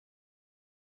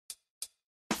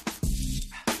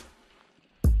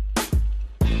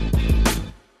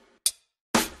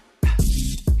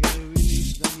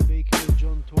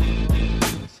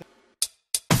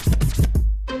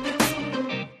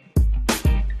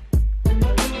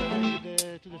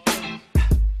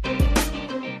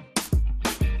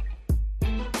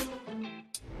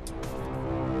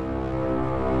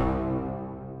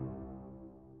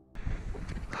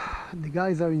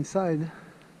guys are inside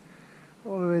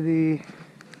already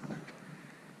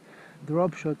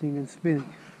drop shotting and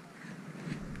spinning.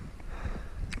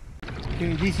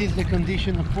 Okay, this is the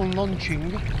condition upon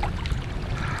launching.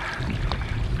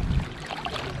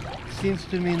 Seems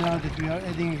to me now that we are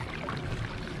heading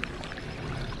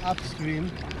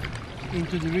upstream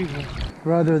into the river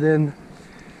rather than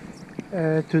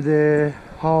to the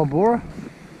harbor.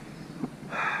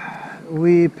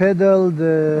 We pedaled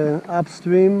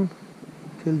upstream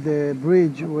till the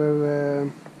bridge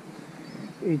where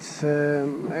it's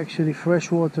actually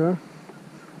freshwater,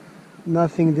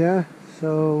 nothing there.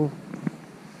 So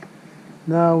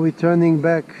now we're turning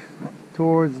back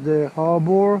towards the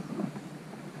harbor.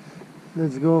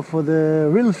 Let's go for the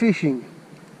real fishing.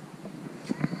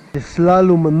 The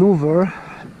slalom maneuver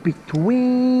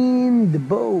between the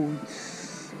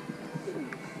boats.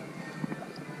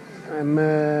 I'm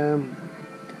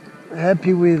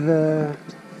happy with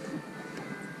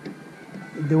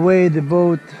the way the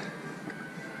boat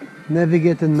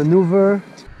navigate and maneuver.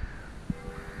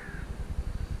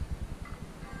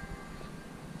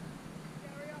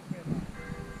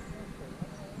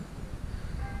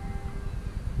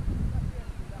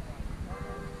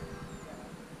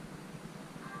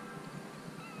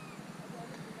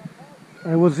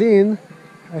 I was in,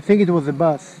 I think it was a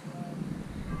bus,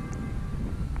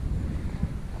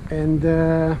 and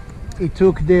it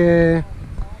took the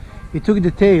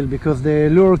tail because the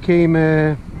lure came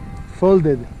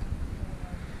folded,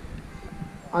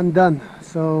 undone.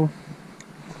 So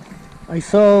I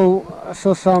saw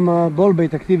some ball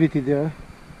bait activity there,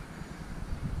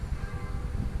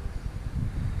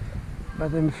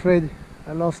 but I'm afraid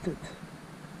I lost it.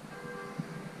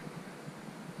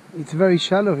 It's very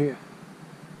shallow here.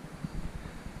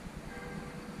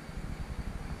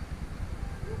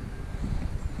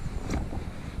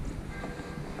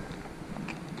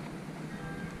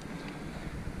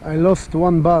 I lost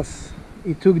one bass.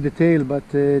 It took the tail but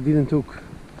didn't hook.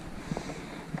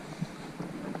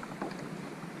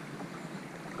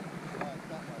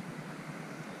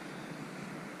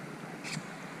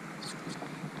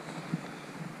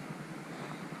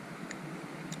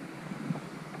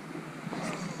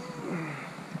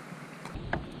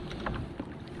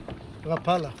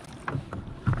 Rapala.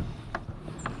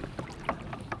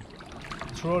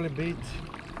 Trolley bait.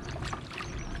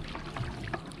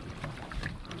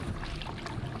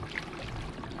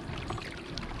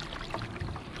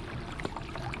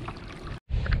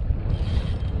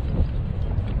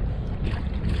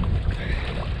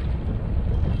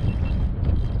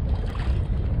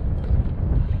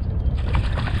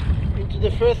 The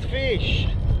first fish.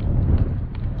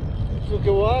 It took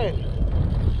a while.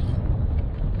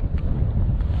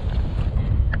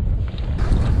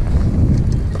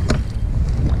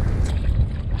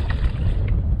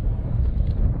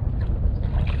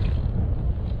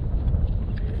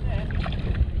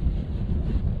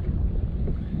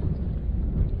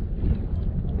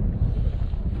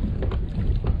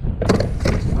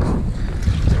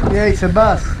 Yeah, it's a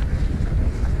bass.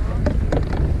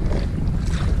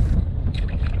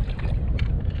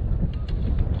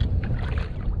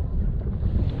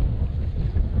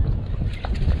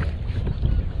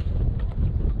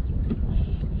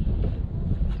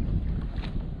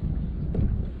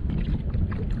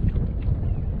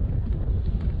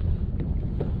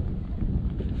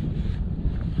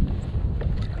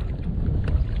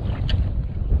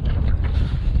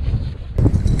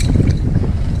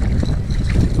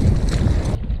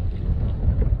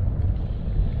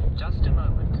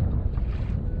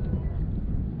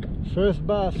 First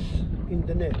bass in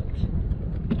the net.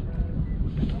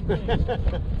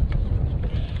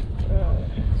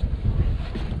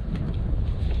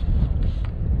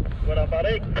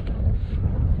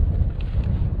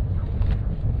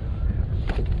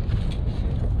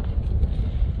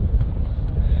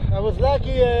 I was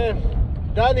lucky,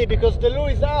 Danny, because the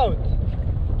lure is out.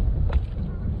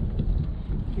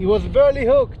 He was barely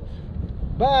hooked,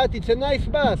 but it's a nice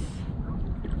bass.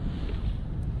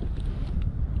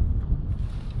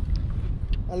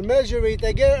 I'll measure it.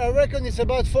 I reckon it's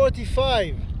about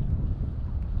 45.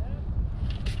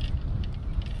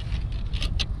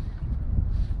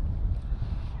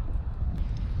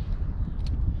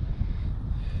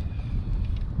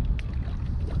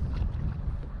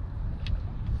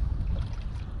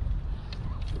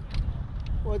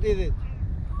 What is it?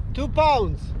 2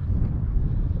 pounds.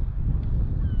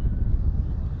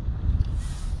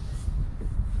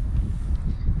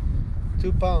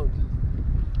 £2.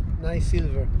 Nice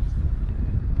silver.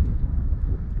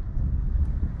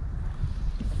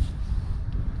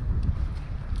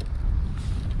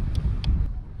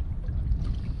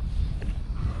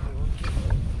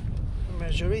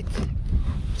 measure it.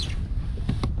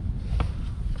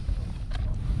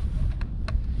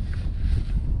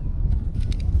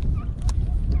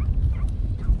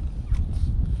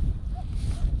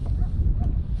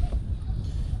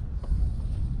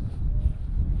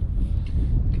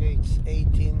 Okay, it's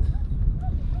 18,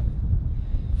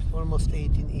 almost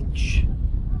 18 inch.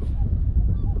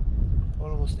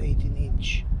 Almost 18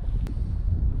 inch.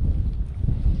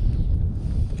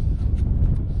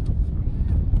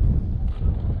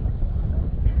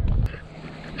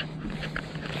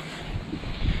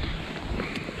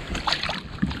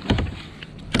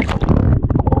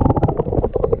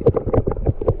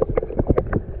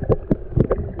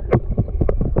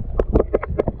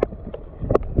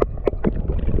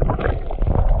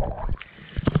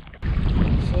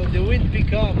 So the wind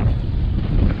pick up.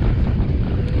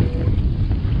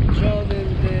 John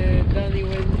and Danny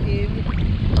went in.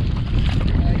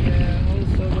 I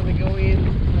also gonna go in.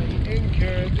 I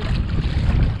anchored,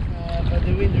 but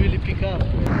the wind really picked up.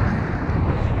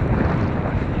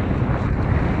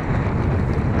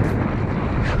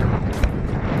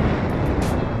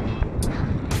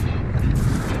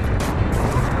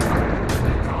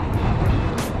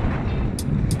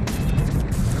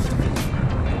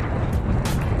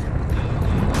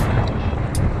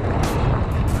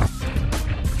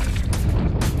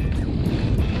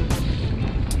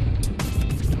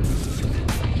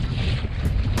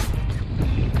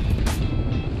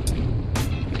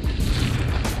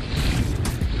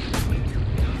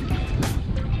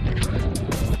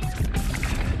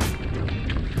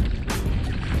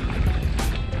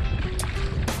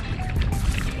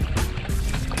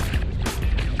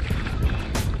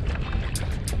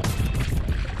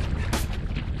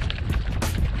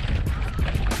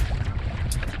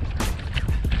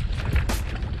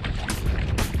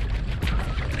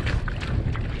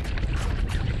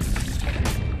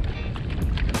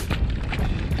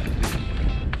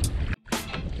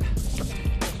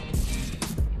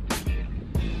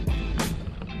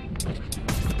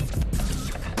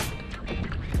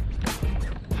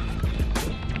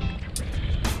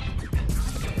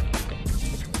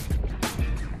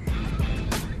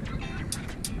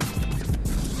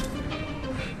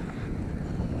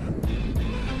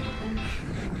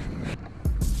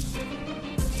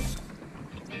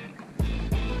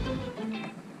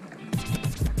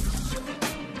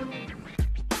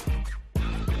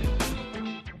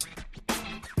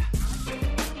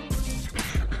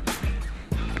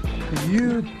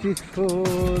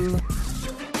 Beautiful.